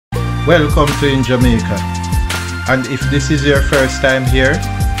Welcome to InJamaica, and if this is your first time here,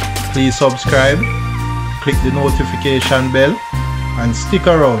 please subscribe, click the notification bell and stick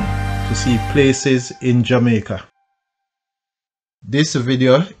around to see places in Jamaica. This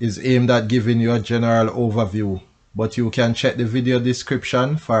video is aimed at giving you a general overview, but you can check the video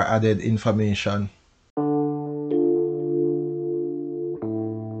description for added information.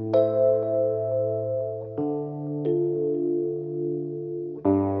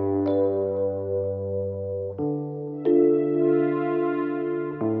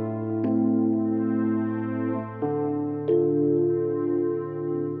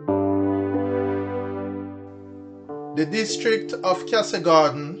 The district of Casa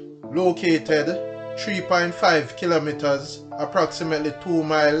Garden, located 3.5 kilometers, approximately 2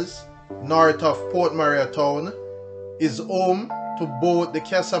 miles north of Port Maria town, is home to both the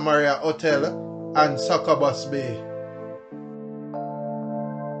Casa Maria Hotel and Succabus Bay.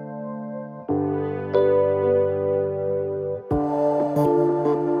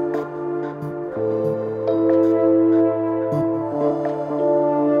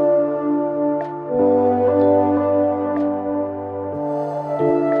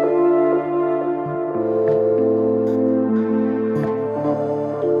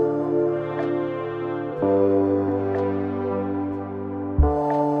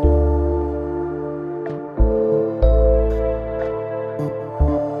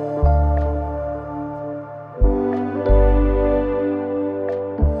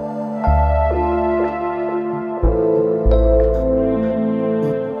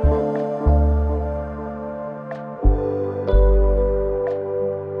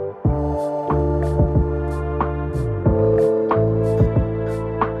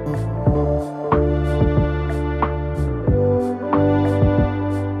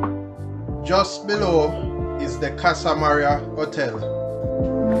 Just below is the Casa Maria Hotel.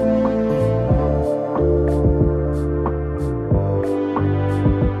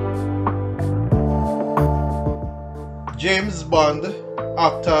 James Bond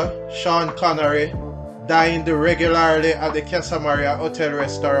actor Sean Connery dined regularly at the Casa Maria Hotel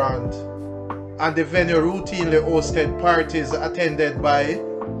restaurant, and the venue routinely hosted parties attended by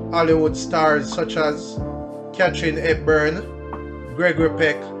Hollywood stars such as Katharine Hepburn, Gregory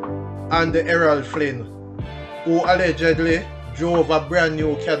Peck, and Errol Flynn, who allegedly drove a brand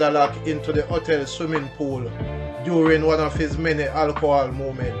new Cadillac into the hotel swimming pool during one of his many alcohol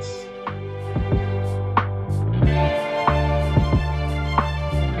moments.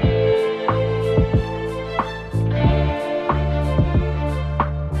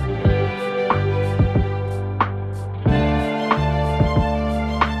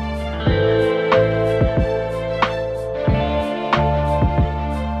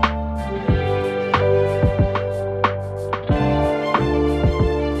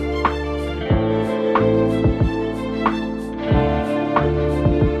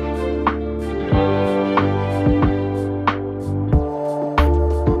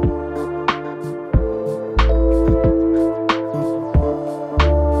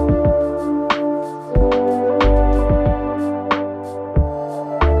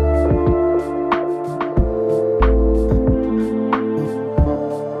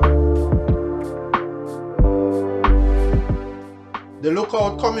 The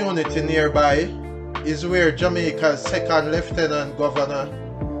Lookout community nearby is where Jamaica's second lieutenant governor,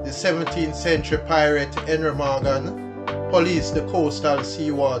 the 17th century pirate Henry Morgan, policed the coastal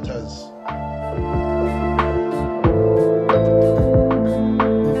sea waters.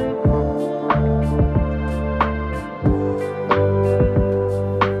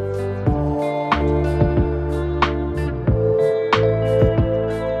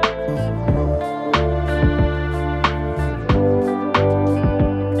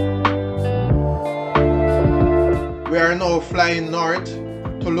 We are now flying north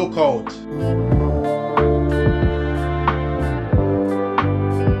to Lookout.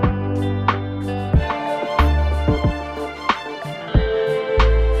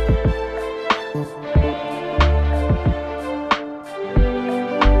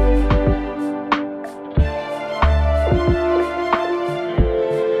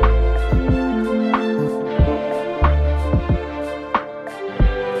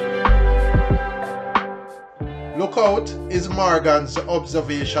 Lookout is Morgan's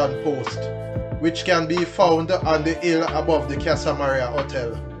observation post, which can be found on the hill above the Casa Maria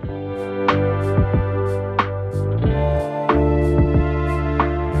Hotel.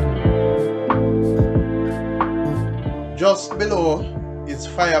 Just below is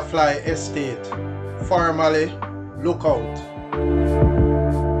Firefly Estate, formerly Lookout.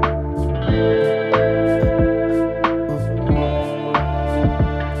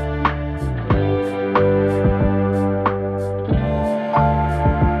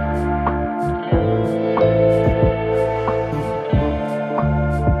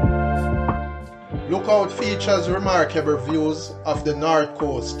 features remarkable views of the North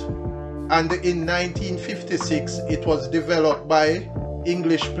Coast, and in 1956 it was developed by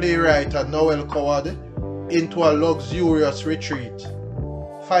English playwright Noel Coward into a luxurious retreat,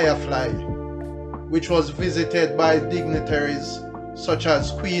 Firefly, which was visited by dignitaries such as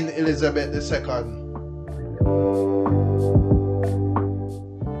Queen Elizabeth II.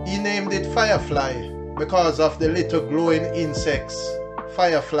 He named it Firefly because of the little glowing insects,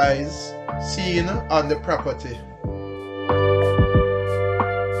 fireflies, seen on the property.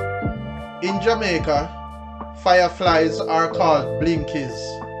 In Jamaica, fireflies are called blinkies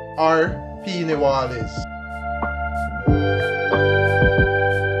or peenywallies.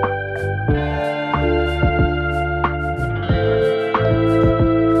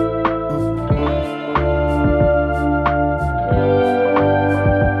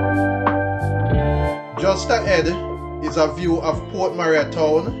 Just ahead is a view of Port Maria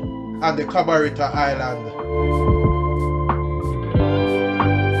town and the Cabarita Island.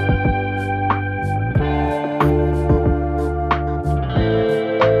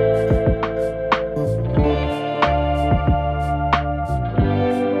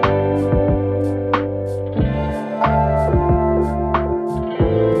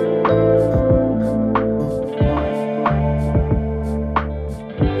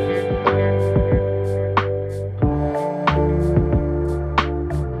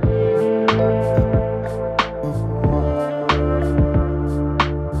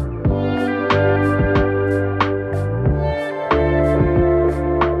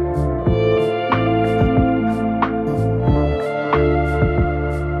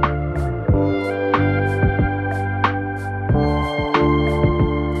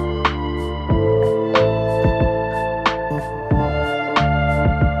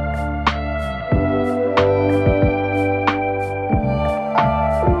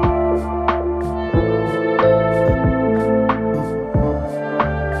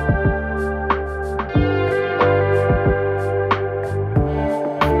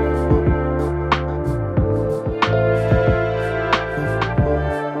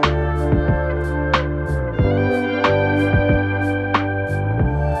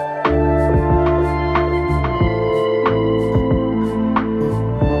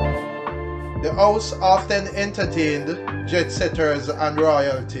 The house often entertained jet-setters and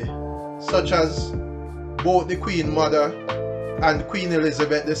royalty, such as both the Queen Mother and Queen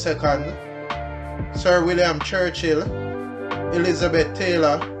Elizabeth II, Sir William Churchill, Elizabeth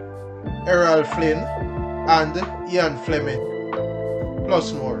Taylor, Errol Flynn, and Ian Fleming,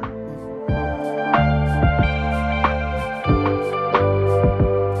 plus more.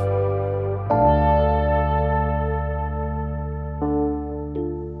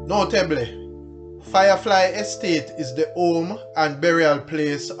 Notably, Firefly Estate is the home and burial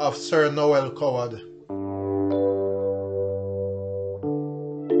place of Sir Noel Coward.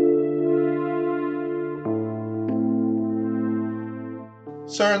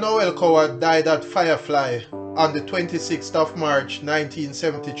 Sir Noel Coward died at Firefly on the 26th of March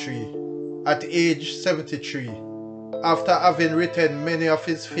 1973 at age 73 after having written many of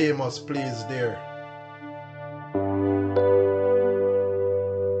his famous plays there.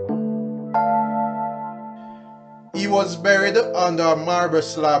 He was buried under a marble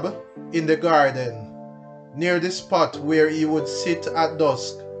slab in the garden, near the spot where he would sit at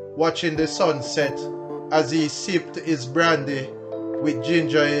dusk watching the sunset as he sipped his brandy with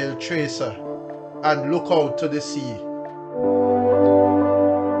ginger ale tracer and look out to the sea.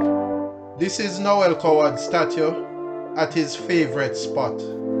 This is Noel Coward Statue at his favorite spot.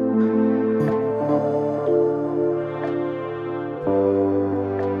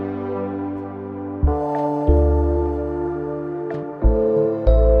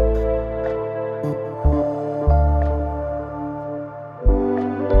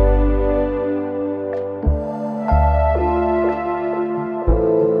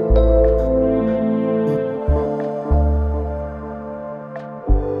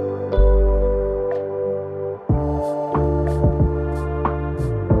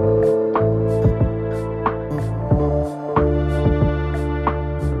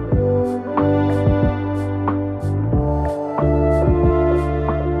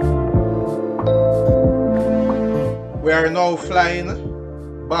 We are now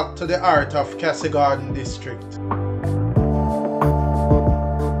flying back to the heart of Casa Garden District.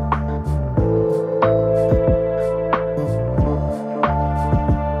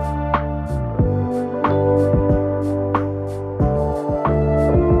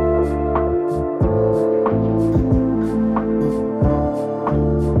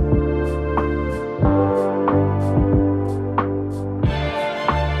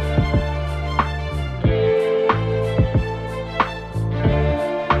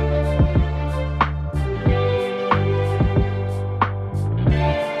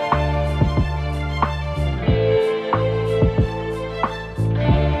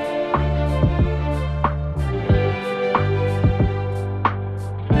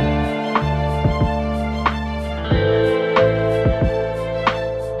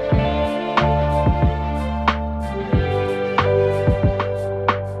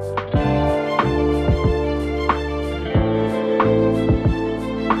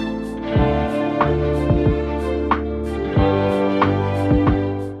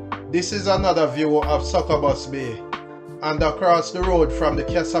 This is another view of Succabus Bay, and across the road from the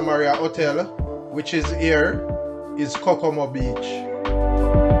Casa Maria Hotel, which is here, is Kokomo Beach.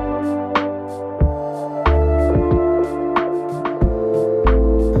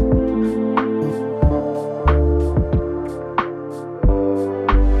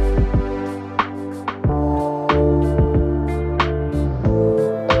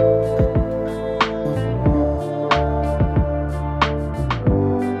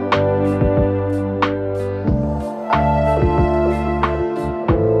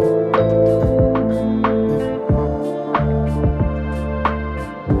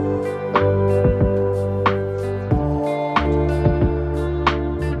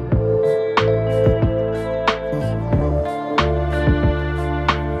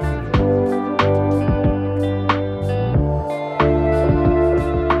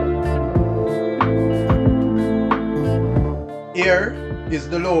 Here is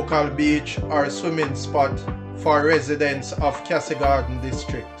the local beach or swimming spot for residents of Casa Garden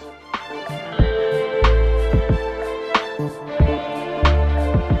district.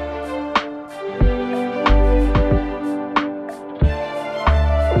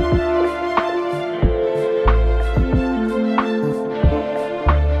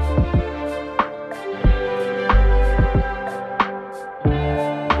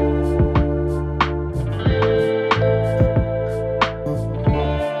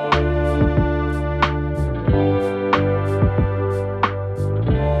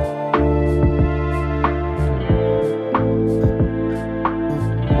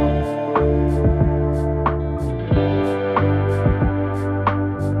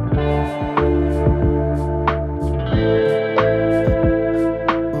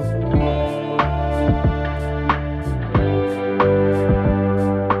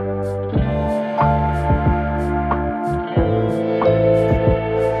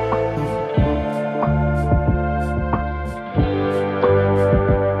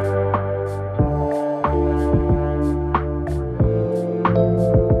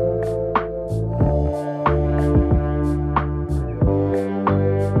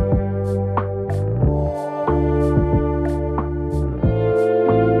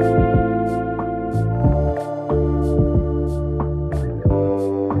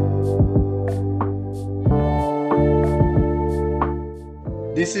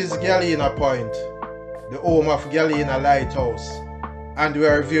 This is Galina Point, the home of Galina Lighthouse, and we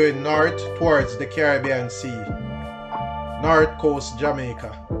are viewing north towards the Caribbean Sea, North Coast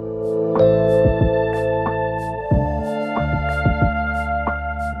Jamaica.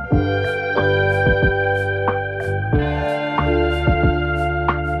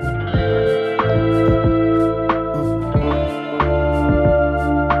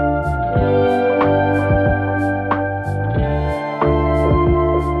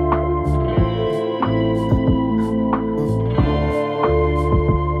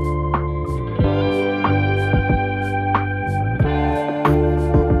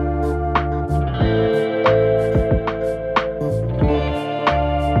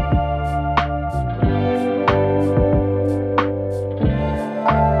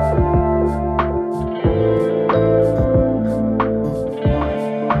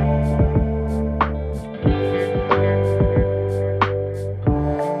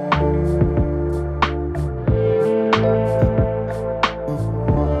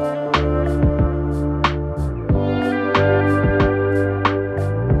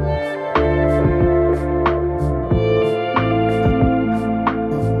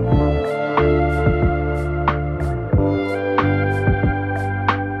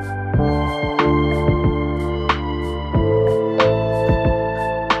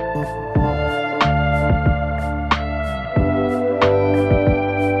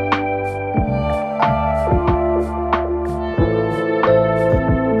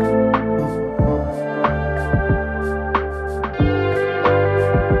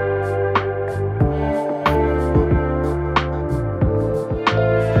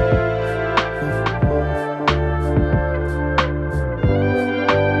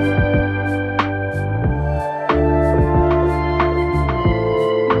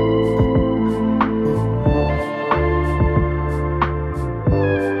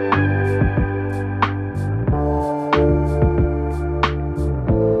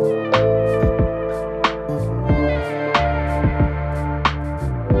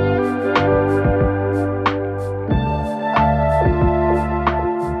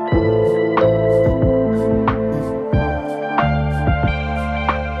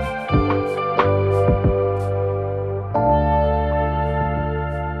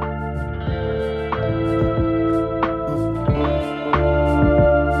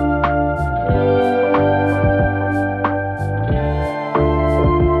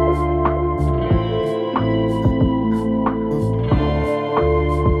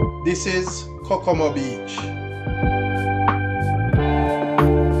 This is Kokomo Beach.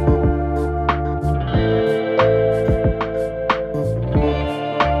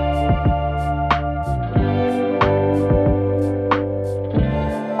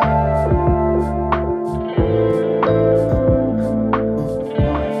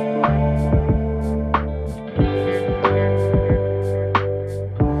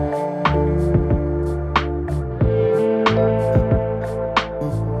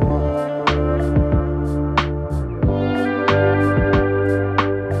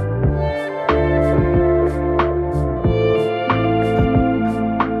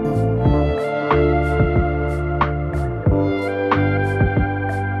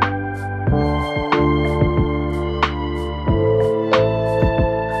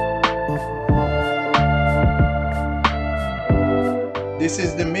 This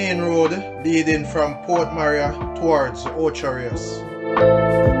is the main road leading from Port Maria towards Ocho. Rios.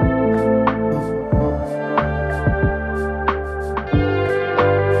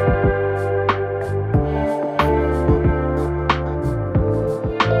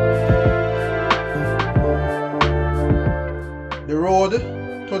 The road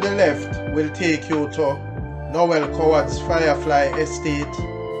to the left will take you to Noel Coward's Firefly Estate,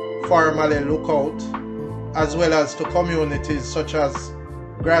 formerly Lookout, as well as to communities such as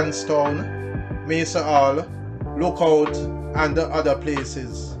Grandstown, Mesa Hall, Lookout, and the other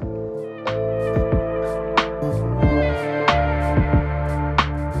places.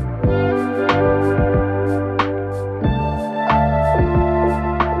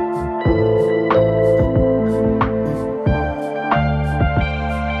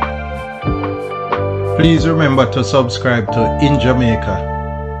 Please remember to subscribe to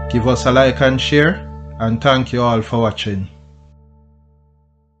InJamaica. Give us a like and share, and thank you all for watching.